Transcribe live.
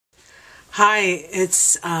Hi,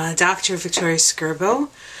 it's Dr. Victoria Skirbo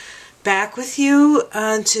back with you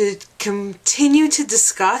to continue to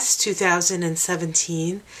discuss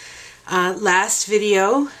 2017. Last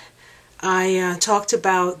video I talked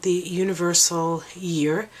about the universal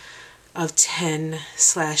year of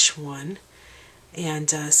 10/1 and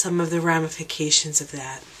some of the ramifications of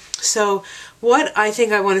that. So what I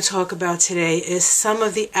think I want to talk about today is some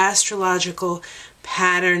of the astrological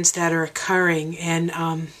patterns that are occurring, and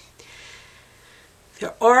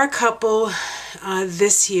there are a couple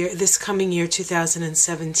this coming year,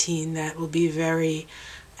 2017, that will be very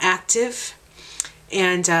active,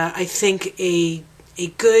 and I think a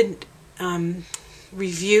good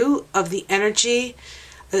review of the energy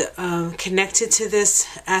connected to this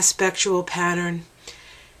aspectual pattern,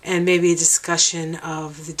 and maybe a discussion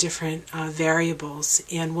of the different variables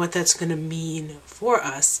and what that's going to mean for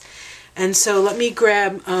us. And so let me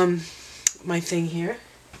grab my thing here.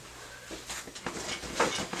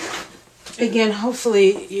 Again,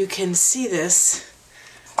 hopefully you can see this.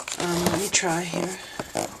 Let me try here.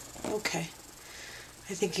 Okay.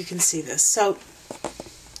 I think you can see this. So,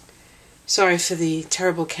 sorry for the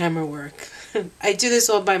terrible camera work. I do this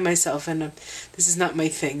all by myself, and this is not my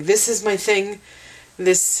thing. This is my thing.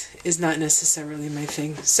 This is not necessarily my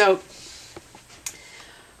thing. So,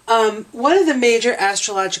 one of the major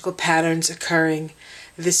astrological patterns occurring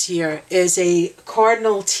this year is a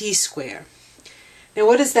cardinal T-square. Now,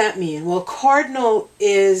 what does that mean? Well, cardinal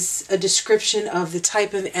is a description of the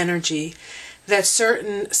type of energy that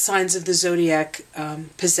certain signs of the zodiac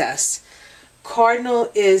possess. Cardinal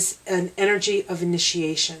is an energy of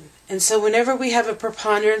initiation. And so whenever we have a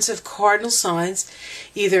preponderance of cardinal signs,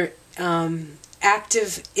 either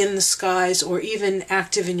active in the skies or even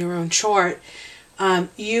active in your own chart,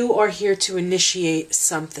 you are here to initiate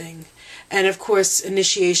something. And of course,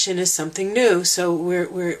 initiation is something new. So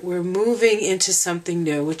we're moving into something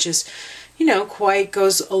new, which is, quite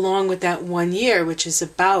goes along with that 1 year, which is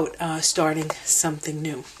about starting something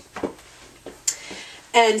new.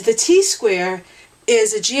 And the T-square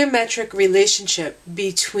is a geometric relationship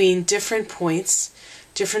between different points,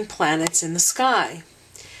 different planets in the sky.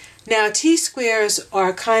 Now, T-squares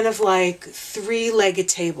are kind of like three-legged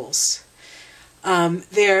tables.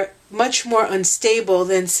 They're much more unstable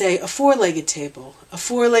than, say, a four-legged table. A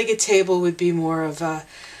four-legged table would be more of a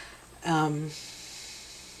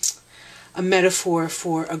metaphor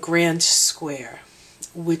for a grand square,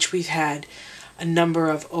 which we've had a number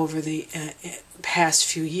of over the past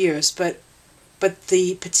few years. But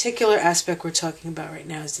the particular aspect we're talking about right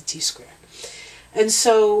now is the T-square. And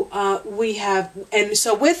so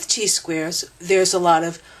so with T-squares, there's a lot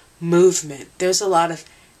of movement. There's a lot of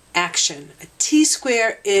action. A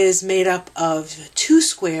T-square is made up of two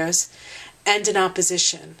squares and an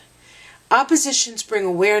opposition. Oppositions bring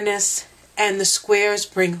awareness, and the squares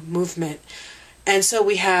bring movement. And so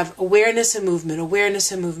we have awareness and movement,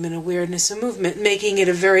 awareness and movement, awareness and movement, making it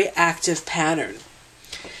a very active pattern.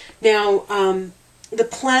 Now, the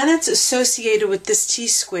planets associated with this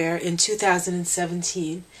T-square in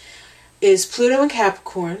 2017 is Pluto in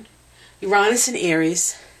Capricorn, Uranus in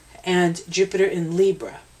Aries, and Jupiter in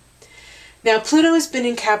Libra. Now, Pluto has been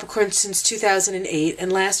in Capricorn since 2008,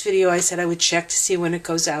 and last video I said I would check to see when it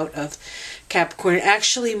goes out of Capricorn. It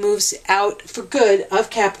actually moves out for good of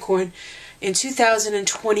Capricorn in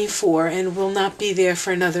 2024 and will not be there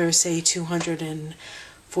for another, say,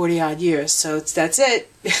 240 odd years. So that's it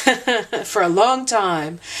for a long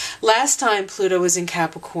time. Last time Pluto was in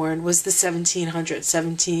Capricorn was the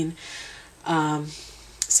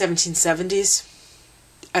 1770s.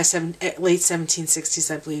 Late 1760s,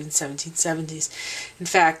 I believe, in 1770s. In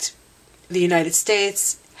fact, the United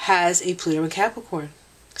States has a Pluto in Capricorn.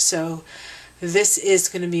 So this is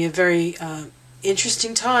going to be a very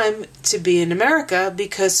interesting time to be in America,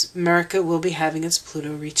 because America will be having its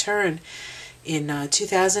Pluto return in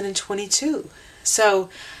 2022. So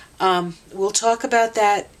we'll talk about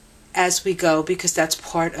that as we go, because that's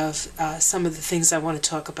part of some of the things I want to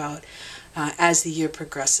talk about as the year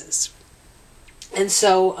progresses. And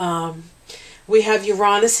so we have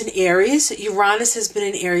Uranus in Aries. Uranus has been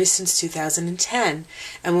in Aries since 2010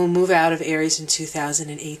 and will move out of Aries in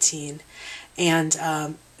 2018. And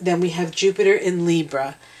then we have Jupiter in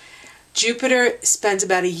Libra. Jupiter spends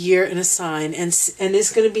about a year in a sign and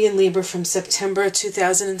is going to be in Libra from September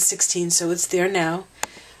 2016, so it's there now,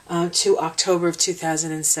 to October of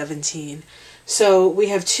 2017. So we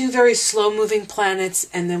have two very slow-moving planets,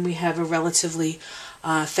 and then we have a relatively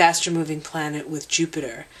faster-moving planet with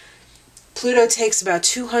Jupiter. Pluto takes about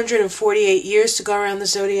 248 years to go around the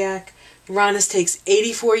zodiac. Uranus takes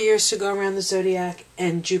 84 years to go around the zodiac,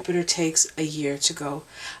 and Jupiter takes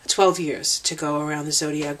 12 years to go around the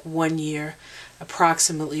zodiac, 1 year,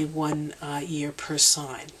 approximately 1 year per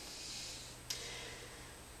sign.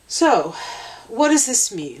 So, what does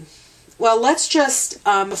this mean? Well, let's just,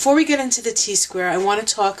 before we get into the T-square, I want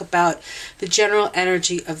to talk about the general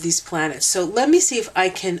energy of these planets. So let me see if I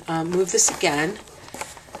can move this again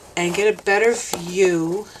and get a better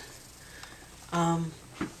view.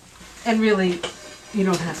 And really, you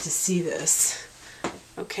don't have to see this.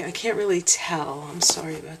 Okay, I can't really tell. I'm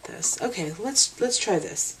sorry about this. Okay, let's try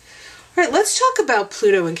this. All right, let's talk about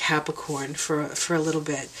Pluto and Capricorn for a little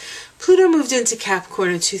bit. Pluto moved into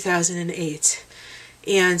Capricorn in 2008.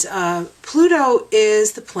 And Pluto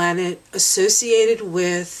is the planet associated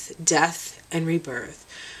with death and rebirth,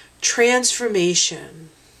 transformation.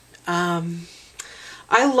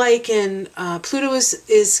 I liken Pluto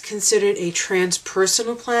is considered a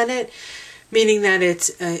transpersonal planet, meaning that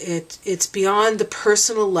it's beyond the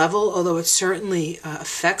personal level, although it certainly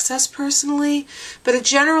affects us personally, but it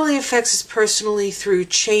generally affects us personally through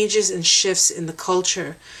changes and shifts in the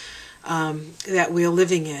culture that we're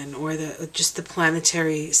living in, or just the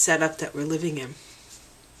planetary setup that we're living in.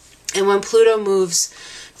 And when Pluto moves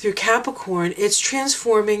through Capricorn, it's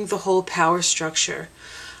transforming the whole power structure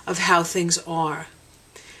of how things are.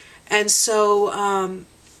 And so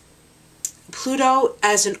Pluto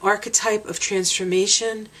as an archetype of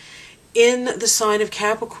transformation in the sign of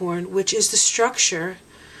Capricorn, which is the structure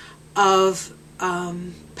of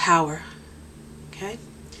power. Okay?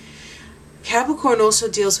 Capricorn also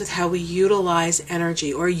deals with how we utilize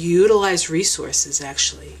energy, or utilize resources,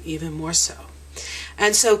 actually, even more so.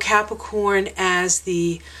 And so Capricorn as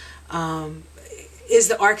is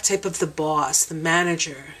the archetype of the boss, the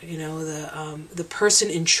manager, the person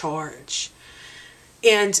in charge.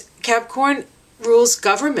 And Capricorn rules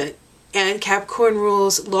government, and Capricorn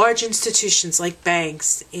rules large institutions like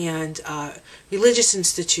banks and religious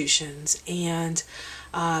institutions and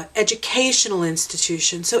educational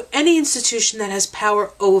institutions. So any institution that has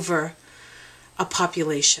power over a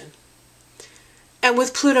population. And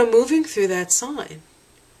with Pluto moving through that sign,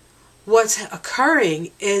 what's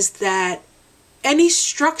occurring is that any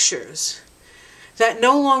structures that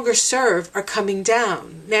no longer serve are coming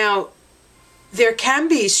down. Now, there can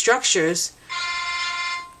be structures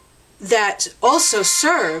that also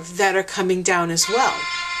serve that are coming down as well.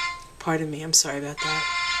 Pardon me, I'm sorry about that.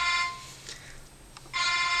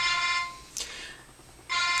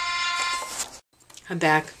 I'm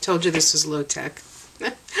back. Told you this was low tech.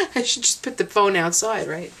 I should just put the phone outside,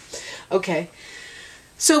 right? Okay.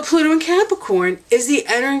 So Pluto in Capricorn is the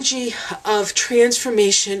energy of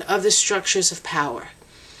transformation of the structures of power.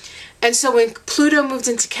 And so when Pluto moved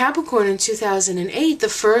into Capricorn in 2008, the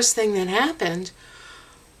first thing that happened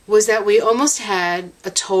was that we almost had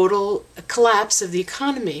a total collapse of the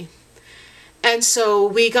economy. And so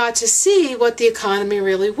we got to see what the economy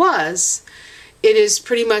really was. It is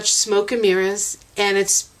pretty much smoke and mirrors, and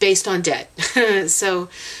it's based on debt. So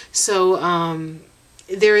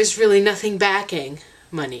there is really nothing backing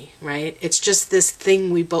money, right? It's just this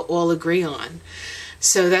thing we all agree on.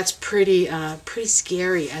 So that's pretty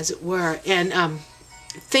scary, as it were. And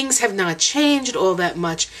things have not changed all that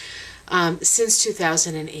much since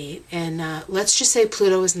 2008. And let's just say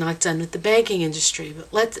Pluto is not done with the banking industry.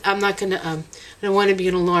 But I'm not going to. I don't want to be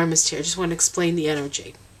an alarmist here. I just want to explain the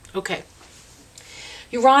energy. Okay.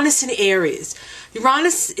 Uranus in Aries.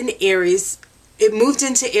 Uranus in Aries, it moved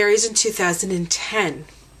into Aries in 2010.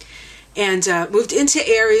 And moved into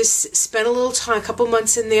Aries, spent a little time, a couple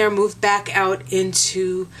months in there, moved back out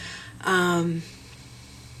into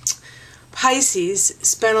Pisces,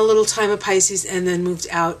 spent a little time at Pisces, and then moved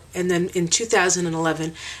out, and then in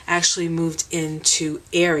 2011 actually moved into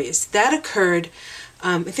Aries. That occurred,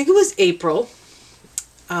 I think it was April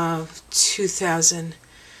of 2000.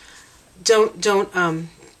 Don't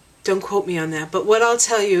quote me on that. But what I'll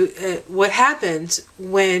tell you, what happened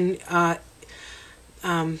when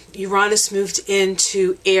Uranus moved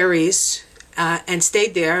into Aries and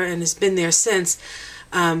stayed there and has been there since.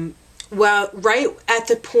 Well, right at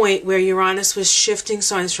the point where Uranus was shifting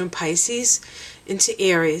signs from Pisces into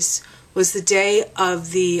Aries was the day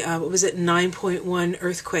of the 9.1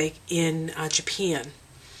 earthquake in Japan,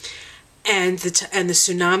 and the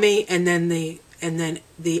tsunami, and then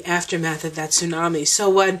the aftermath of that tsunami. So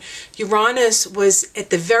when Uranus was at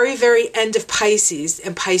the very, very end of Pisces,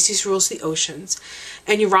 and Pisces rules the oceans,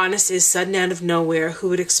 and Uranus is sudden out of nowhere, who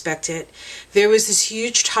would expect it, there was this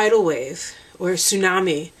huge tidal wave, or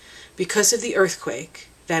tsunami, because of the earthquake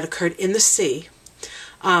that occurred in the sea,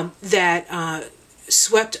 that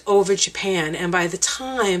swept over Japan. And by the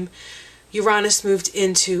time Uranus moved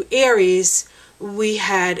into Aries, we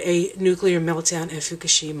had a nuclear meltdown at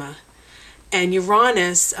Fukushima. And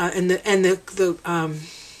Uranus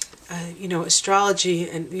astrology,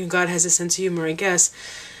 and God has a sense of humor, I guess.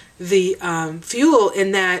 The fuel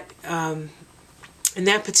in that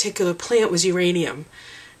particular plant was uranium,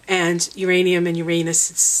 and uranium and Uranus,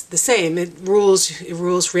 it's the same. It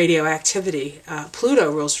rules radioactivity.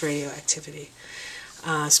 Pluto rules radioactivity.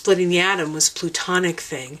 Splitting the atom was a plutonic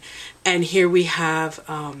thing, and here we have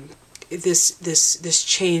this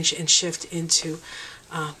change and shift into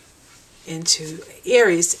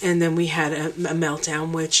Aries, and then we had a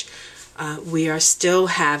meltdown, which we are still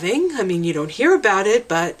having. I mean, you don't hear about it,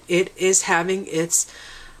 but it is having its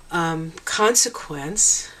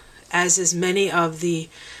consequence, as is many of the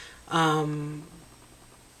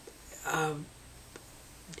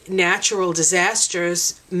natural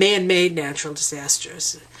disasters, man-made natural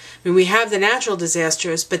disasters. I mean, we have the natural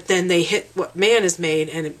disasters, but then they hit what man has made,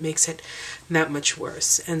 and it makes it that much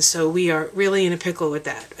worse. And so we are really in a pickle with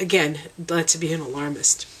that. Again, not to be an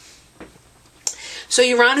alarmist. So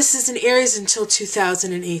Uranus is in Aries until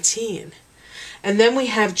 2018. And then we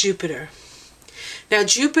have Jupiter. Now,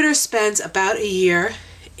 Jupiter spends about a year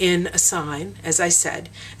in a sign, as I said,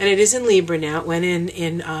 and it is in Libra now. It went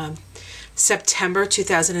in September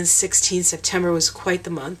 2016. September was quite the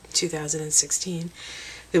month, 2016.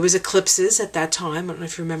 There was eclipses at that time. I don't know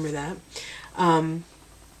if you remember that. And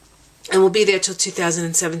we'll be there till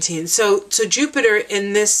 2017. So Jupiter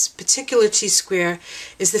in this particular T-square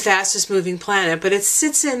is the fastest moving planet, but it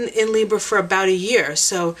sits in Libra for about a year.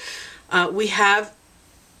 So we have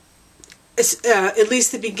at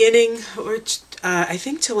least the beginning, or I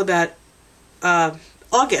think till about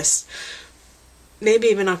August, maybe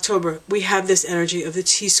even October, we have this energy of the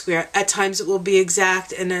T-square. At times it will be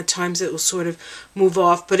exact, and at times it will sort of move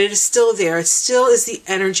off, but it is still there. It still is the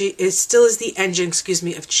energy, it still is the engine,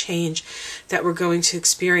 of change that we're going to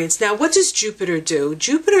experience. Now, what does Jupiter do?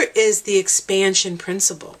 Jupiter is the expansion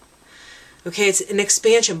principle. Okay, it's an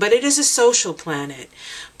expansion, but it is a social planet.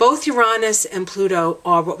 Both Uranus and Pluto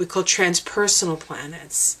are what we call transpersonal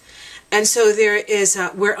planets. And so there is,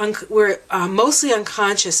 we're mostly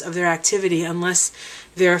unconscious of their activity unless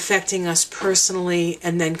they're affecting us personally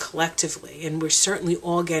and then collectively. And we're certainly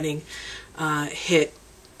all getting hit,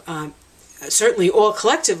 certainly all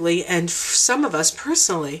collectively, and some of us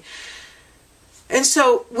personally. And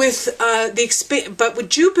so with but with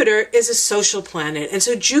Jupiter is a social planet, and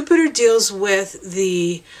so Jupiter deals with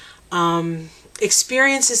the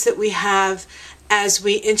experiences that we have as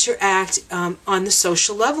we interact on the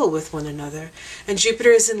social level with one another. And Jupiter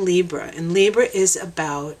is in Libra, and Libra is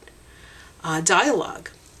about dialogue,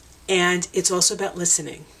 and it's also about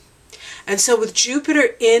listening. And so with Jupiter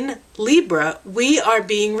in Libra, we are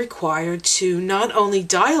being required to not only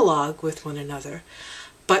dialogue with one another,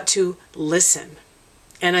 but to listen.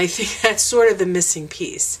 And I think that's sort of the missing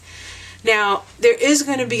piece. Now, there is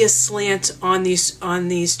going to be a slant on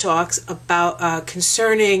these talks about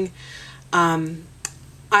concerning.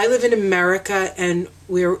 I live in America, and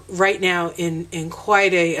we're right now in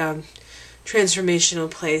quite a transformational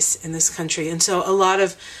place in this country. And so a lot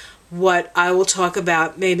of what I will talk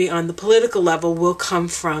about, maybe on the political level, will come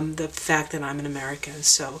from the fact that I'm an American.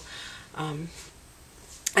 So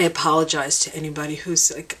I apologize to anybody who's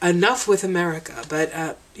like, enough with America,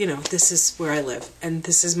 but this is where I live, and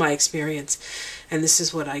this is my experience, and this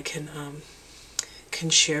is what I can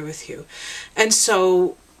share with you. And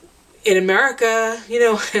so in America,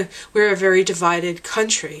 we're a very divided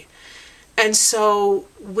country, and so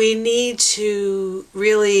we need to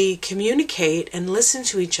really communicate and listen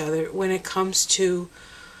to each other when it comes to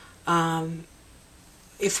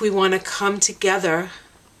if we want to come together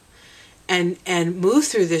and move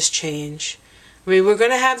through this change. I mean, we're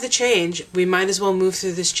going to have the change. We might as well move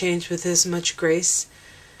through this change with as much grace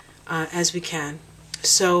as we can.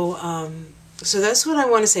 So that's what I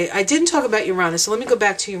want to say. I didn't talk about Uranus, so let me go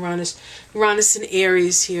back to Uranus. Uranus in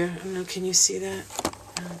Aries here. I don't know, can you see that?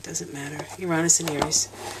 No, it doesn't matter. Uranus in Aries.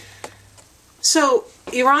 So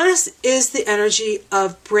Uranus is the energy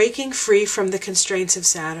of breaking free from the constraints of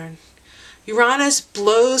Saturn. Uranus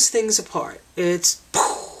blows things apart. It's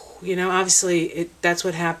obviously that's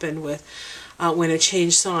what happened with when it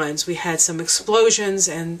changed signs. We had some explosions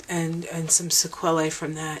and some sequelae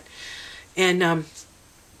from that. And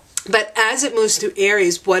but as it moves through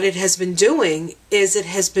Aries, what it has been doing is it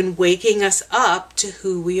has been waking us up to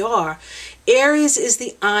who we are. Aries is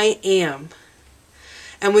the I am.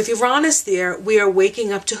 And with Uranus there, we are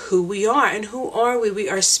waking up to who we are. And who are we? We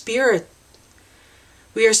are spirit.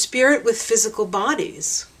 We are spirit with physical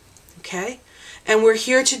bodies. Okay? And we're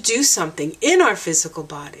here to do something in our physical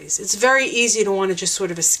bodies. It's very easy to want to just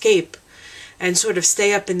sort of escape and sort of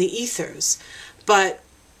stay up in the ethers. But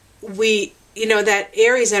that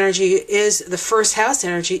Aries energy is the first house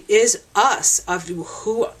energy, is us, of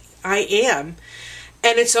who I am.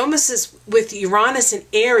 And it's almost as with Uranus and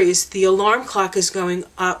Aries, the alarm clock is going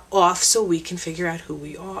off so we can figure out who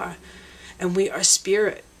we are. And we are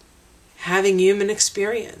spirit, having human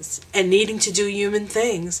experience and needing to do human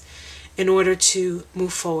things in order to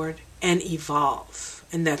move forward and evolve.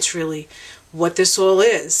 And that's really what this all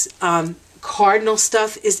is. Cardinal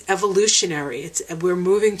stuff is evolutionary. We're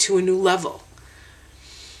moving to a new level.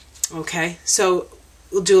 Okay, so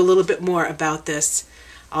we'll do a little bit more about this.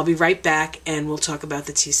 I'll be right back and we'll talk about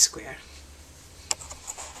the T-square.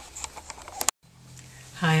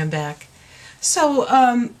 Hi, I'm back. So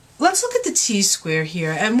let's look at the T-square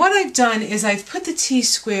here. And what I've done is I've put the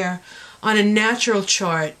T-square on a natural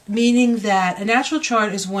chart, meaning that a natural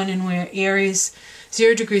chart is one in where Aries,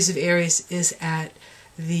 0 degrees of Aries is at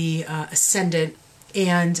the ascendant,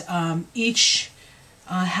 and each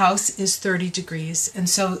house is 30 degrees, and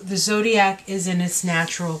so the zodiac is in its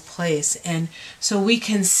natural place. And so we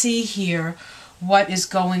can see here what is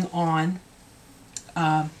going on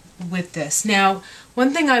with this. Now,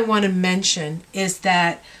 one thing I want to mention is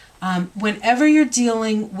that whenever you're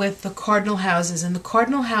dealing with the cardinal houses, and the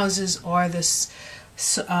cardinal houses are the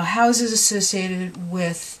houses associated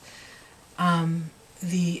with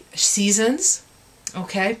the seasons,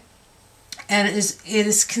 okay, and it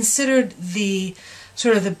is considered the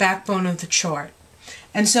sort of the backbone of the chart.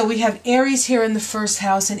 And so we have Aries here in the first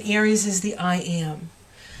house, and Aries is the I am.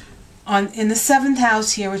 In the 7th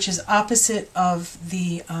house here, which is opposite of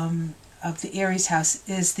the Aries house,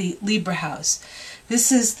 is the Libra house.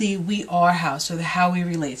 This is the we are house, or the how we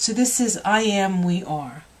relate. So this is I am, we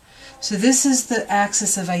are. So this is the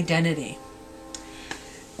axis of identity.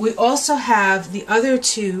 We also have the other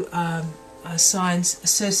two signs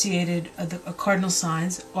associated, cardinal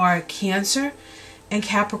signs, are Cancer and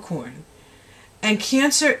Capricorn. And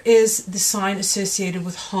Cancer is the sign associated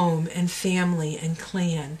with home and family and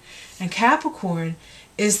clan. And Capricorn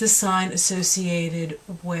is the sign associated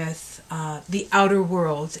with the outer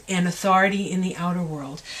world and authority in the outer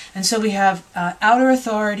world. And so we have outer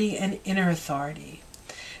authority and inner authority.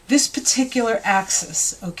 This particular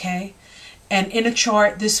axis, okay, and in a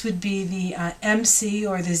chart, this would be the MC,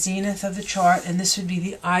 or the zenith of the chart, and this would be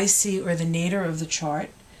the IC, or the nadir of the chart.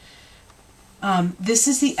 This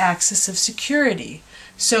is the axis of security.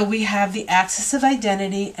 So we have the axis of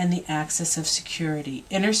identity and the axis of security.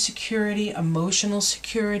 Inner security, emotional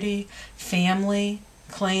security, family,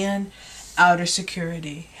 clan, outer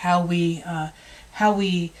security, how we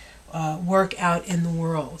work out in the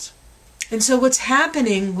world. And so what's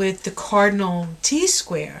happening with the cardinal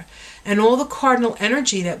T-square and all the cardinal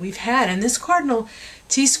energy that we've had, and this cardinal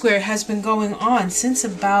T-square has been going on since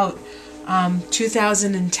about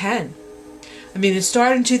 2010. I mean, it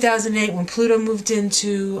started in 2008 when Pluto moved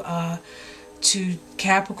into to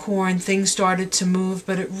Capricorn. Things started to move,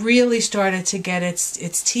 but it really started to get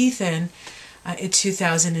its teeth in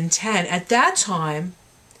 2010. At that time,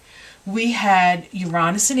 we had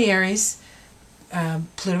Uranus in Aries,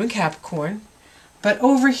 Pluto in Capricorn, but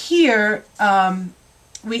over here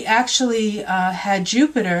we actually had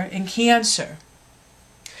Jupiter in Cancer.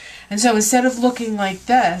 And so instead of looking like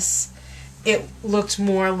this, it looked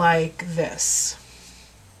more like this.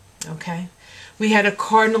 Okay? We had a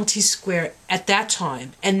cardinal T-square at that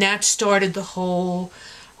time, and that started the whole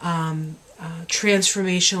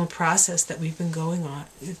transformational process that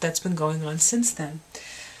that's been going on since then.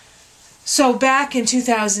 So back in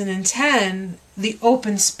 2010, the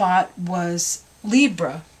open spot was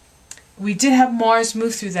Libra. We did have Mars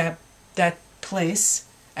move through that place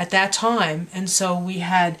at that time, and so we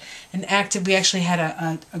had we actually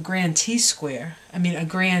had a grand T-square, a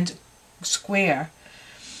grand square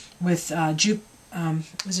with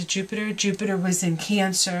was it Jupiter? Jupiter was in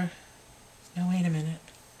Cancer. No, wait a minute.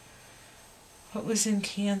 What was in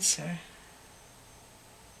Cancer?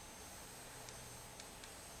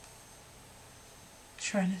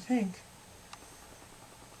 Trying to think.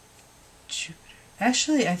 Jupiter.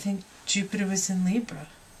 Actually, I think Jupiter was in Libra.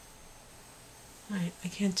 Right, I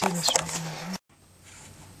can't do this right now.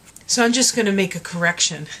 So I'm just going to make a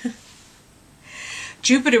correction.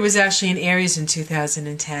 Jupiter was actually in Aries in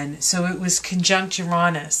 2010, so it was conjunct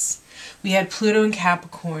Uranus. We had Pluto in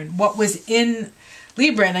Capricorn. What was in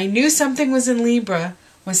Libra, and I knew something was in Libra,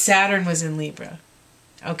 was Saturn was in Libra.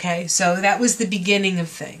 Okay, so that was the beginning of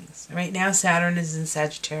things. Right now Saturn is in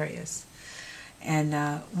Sagittarius,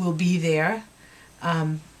 and will be there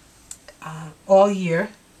all year.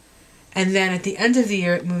 And then at the end of the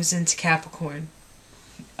year, it moves into Capricorn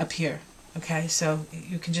up here. Okay, so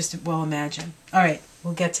you can just well imagine. All right,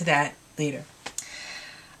 we'll get to that later.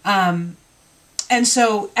 And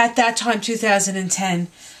so at that time, 2010,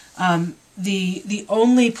 the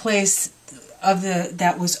only place of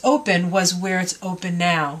that was open was where it's open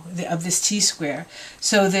now, of this T-square.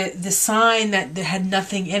 So the sign that had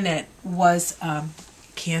nothing in it was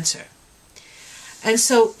Cancer. And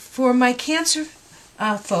so for my Cancer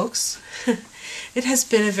folks, it has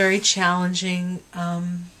been a very challenging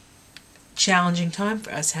time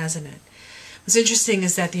for us, hasn't it? What's interesting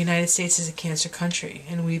is that the United States is a Cancer country,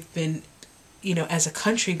 and we've been, as a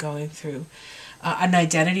country going through an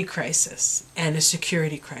identity crisis and a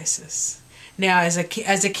security crisis. Now, as a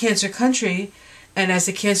Cancer country, and as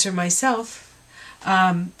a Cancer myself,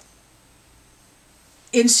 when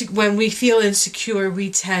we feel insecure,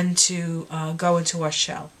 we tend to go into our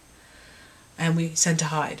shell, and we tend to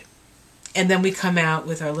hide. And then we come out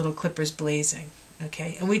with our little clippers blazing,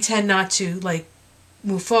 okay? And we tend not to,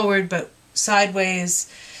 move forward, but sideways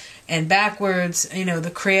and backwards.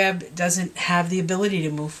 The crab doesn't have the ability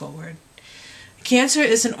to move forward. Cancer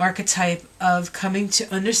is an archetype of coming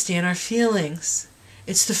to understand our feelings.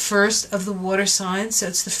 It's the first of the water signs, so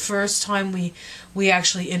it's the first time we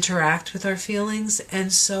actually interact with our feelings,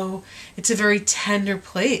 and so it's a very tender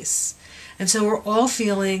place. And so we're all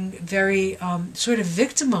feeling very sort of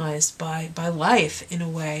victimized by life in a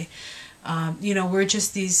way. We're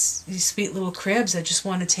just these sweet little crabs that just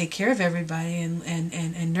want to take care of everybody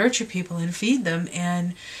and nurture people and feed them.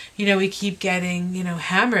 And, we keep getting,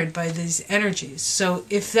 hammered by these energies. So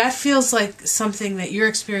if that feels like something that you're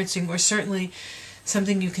experiencing, or certainly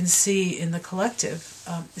something you can see in the collective,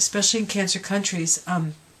 especially in Cancer countries,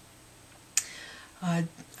 I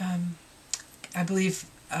believe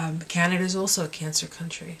Canada is also a Cancer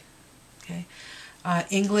country. Okay.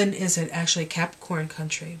 England is actually a Capricorn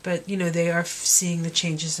country, but they are seeing the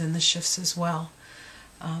changes and the shifts as well.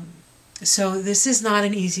 So this is not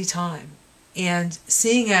an easy time, and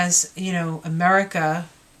seeing as America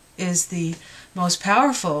is the most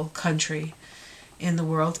powerful country in the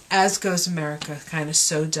world, as goes America,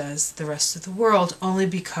 so does the rest of the world, only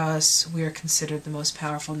because we are considered the most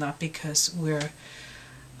powerful, not because we're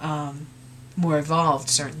more evolved,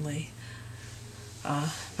 certainly.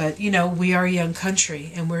 But we are a young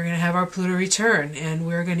country, and we're going to have our Pluto return, and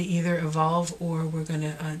we're going to either evolve or we're going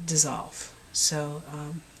to dissolve. So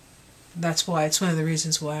that's why, it's one of the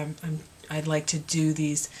reasons why I'd like to do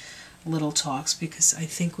these little talks, because I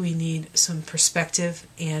think we need some perspective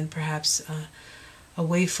and perhaps a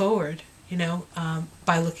way forward,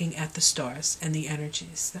 by looking at the stars and the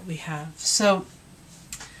energies that we have. So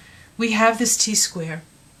we have this T-square.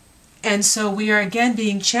 And so we are again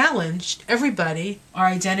being challenged, everybody, our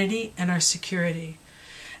identity and our security.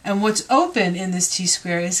 And what's open in this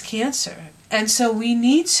T-square is Cancer. And so we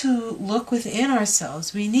need to look within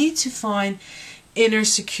ourselves. We need to find inner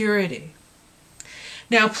security.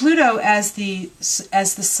 Now, Pluto as the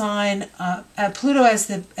sign, Pluto as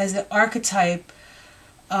the archetype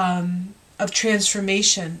of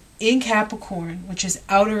transformation in Capricorn, which is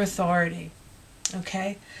outer authority.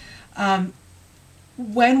 Okay.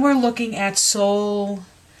 When we're looking at soul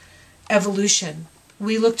evolution,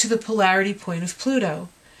 we look to the polarity point of Pluto.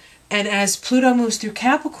 And as Pluto moves through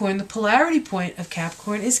Capricorn, the polarity point of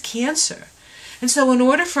Capricorn is Cancer. And so in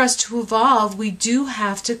order for us to evolve, we do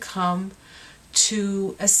have to come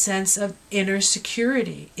to a sense of inner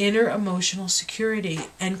security, inner emotional security,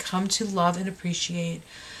 and come to love and appreciate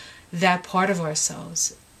that part of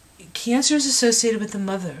ourselves. Cancer is associated with the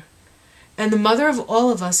mother. And the mother of all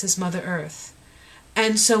of us is Mother Earth.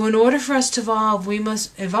 And so in order for us to evolve, we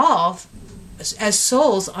must evolve as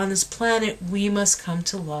souls on this planet. We must come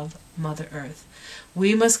to love Mother Earth.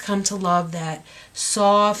 We must come to love that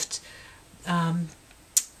softness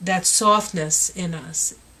in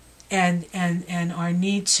us, and our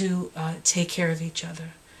need to take care of each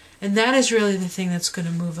other. And that is really the thing that's going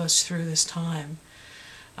to move us through this time.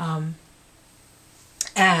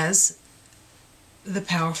 As the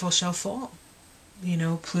powerful shall fall.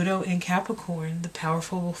 Pluto in Capricorn, the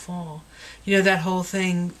powerful will fall. That whole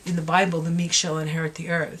thing in the Bible, the meek shall inherit the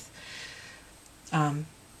earth.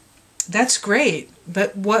 That's great,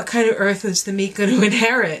 but what kind of earth is the meek going to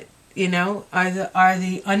inherit? Are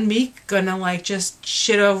the unmeek going to just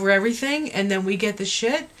shit over everything and then we get the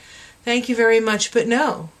shit? Thank you very much, but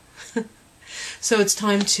no. So it's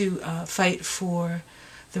time to fight for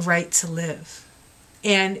the right to live.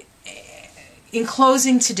 And in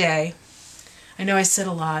closing today, I know I said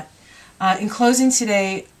a lot. In closing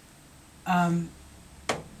today, I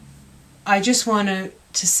just want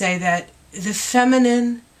to say that the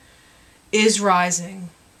feminine is rising.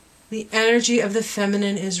 The energy of the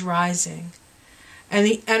feminine is rising. And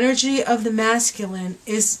the energy of the masculine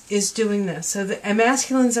is doing this. So the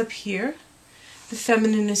masculine's up here, the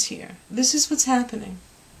feminine is here. This is what's happening.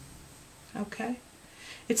 Okay?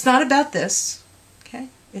 It's not about this. Okay?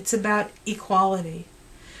 It's about equality.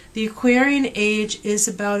 The Aquarian age is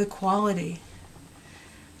about equality.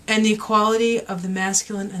 And the equality of the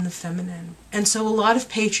masculine and the feminine. And so a lot of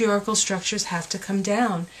patriarchal structures have to come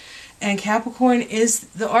down. And Capricorn is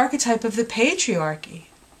the archetype of the patriarchy.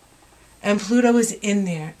 And Pluto is in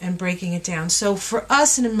there and breaking it down. So for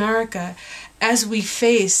us in America, as we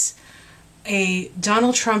face a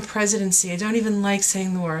Donald Trump presidency, I don't even like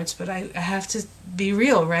saying the words, but I have to be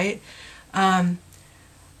real, right?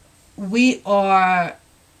 We are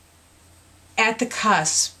at the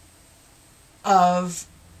cusp of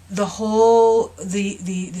the whole,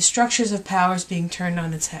 the structures of powers being turned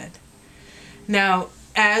on its head. Now,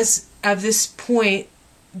 as of this point,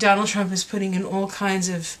 Donald Trump is putting in all kinds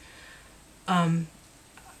of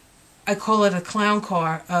I call it a clown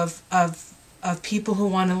car of people who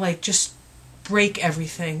want to like just break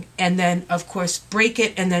everything, and then of course break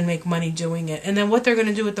it and then make money doing it. And then what they're going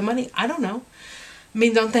to do with the money, I don't know. I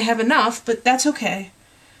mean, don't they have enough? But that's okay.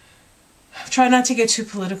 Try not to get too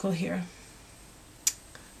political here.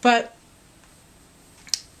 But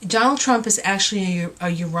Donald Trump is actually a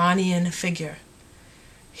Uranian figure.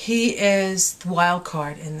 He is the wild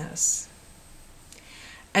card in this.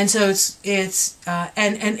 And so it's a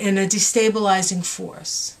destabilizing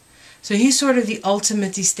force. So he's sort of the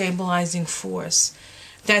ultimate destabilizing force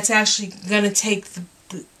that's actually going to take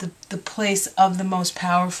the place of the most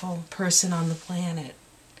powerful person on the planet.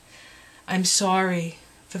 I'm sorry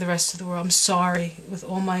for the rest of the world. I'm sorry with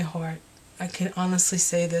all my heart. I can honestly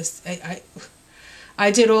say this. I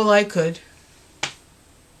did all I could.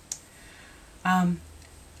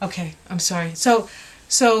 Okay, I'm sorry. So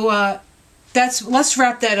let's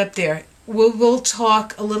wrap that up there. We'll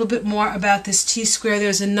talk a little bit more about this T-square.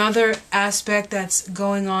 There's another aspect that's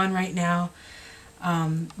going on right now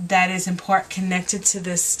that is in part connected to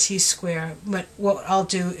this T-square. But what I'll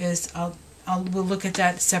do is we'll look at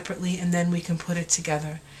that separately, and then we can put it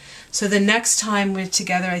together. So the next time we're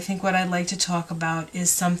together, I think what I'd like to talk about is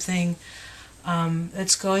something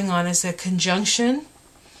that's going on as a conjunction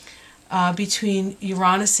between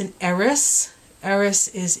Uranus and Eris. Eris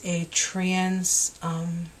is a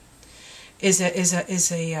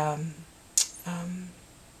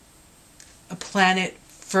a planet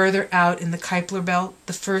further out in the Kuiper belt.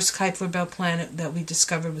 The first Kuiper belt planet that we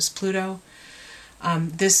discovered was Pluto.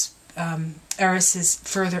 This Eris is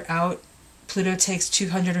further out. Pluto takes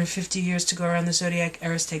 250 years to go around the zodiac.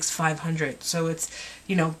 Eris takes 500. So it's,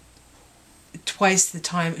 twice the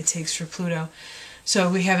time it takes for Pluto. So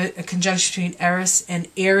we have a conjunction between Eris and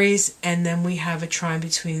Aries, and then we have a trine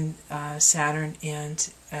between Saturn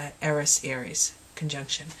and Eris-Aries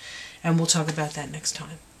conjunction. And we'll talk about that next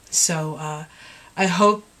time. So I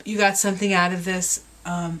hope you got something out of this.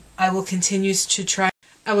 I will continue to try.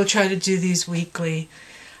 I will try to do these weekly.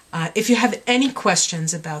 If you have any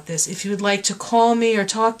questions about this, if you would like to call me or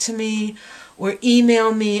talk to me or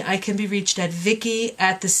email me, I can be reached at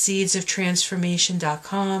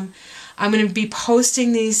Vicki@theseedsoftransformation.com. I'm going to be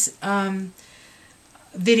posting these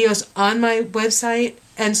videos on my website,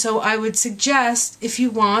 and so I would suggest, if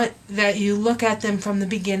you want, that you look at them from the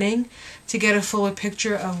beginning to get a fuller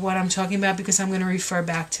picture of what I'm talking about, because I'm going to refer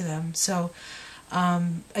back to them. So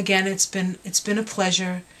again, it's been a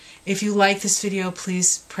pleasure. If you like this video,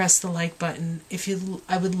 please press the like button.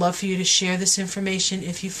 I would love for you to share this information.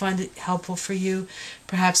 If you find it helpful for you,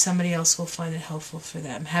 perhaps somebody else will find it helpful for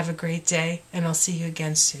them. Have a great day, and I'll see you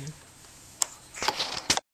again soon.